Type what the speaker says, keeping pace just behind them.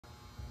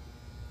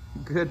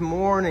good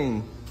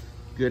morning,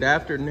 good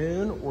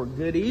afternoon, or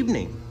good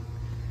evening,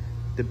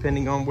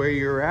 depending on where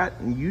you're at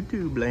in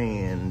YouTube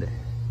land.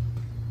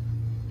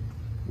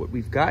 What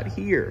we've got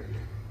here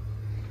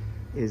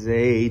is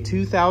a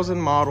 2000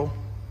 model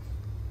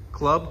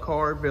Club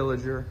Car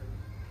Villager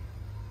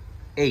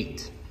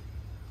 8.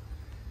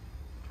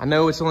 I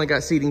know it's only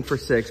got seating for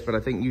 6, but I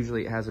think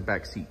usually it has a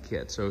back seat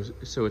kit, so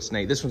it's an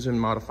 8. This one's been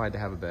modified to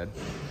have a bed.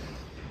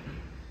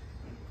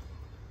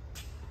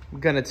 I'm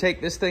gonna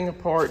take this thing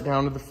apart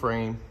down to the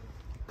frame,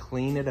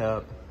 clean it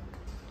up.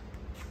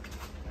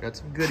 Got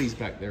some goodies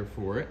back there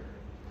for it.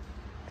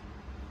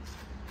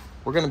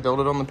 We're gonna build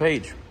it on the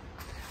page.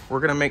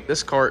 We're gonna make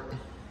this cart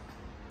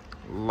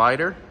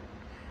lighter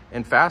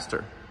and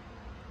faster,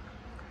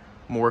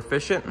 more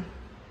efficient,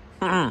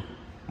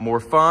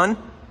 more fun,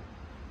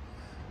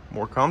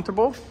 more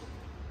comfortable.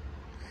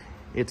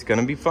 It's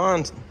gonna be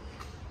fun.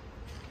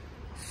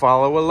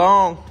 Follow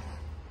along.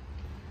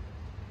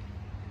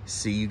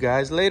 See you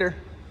guys later.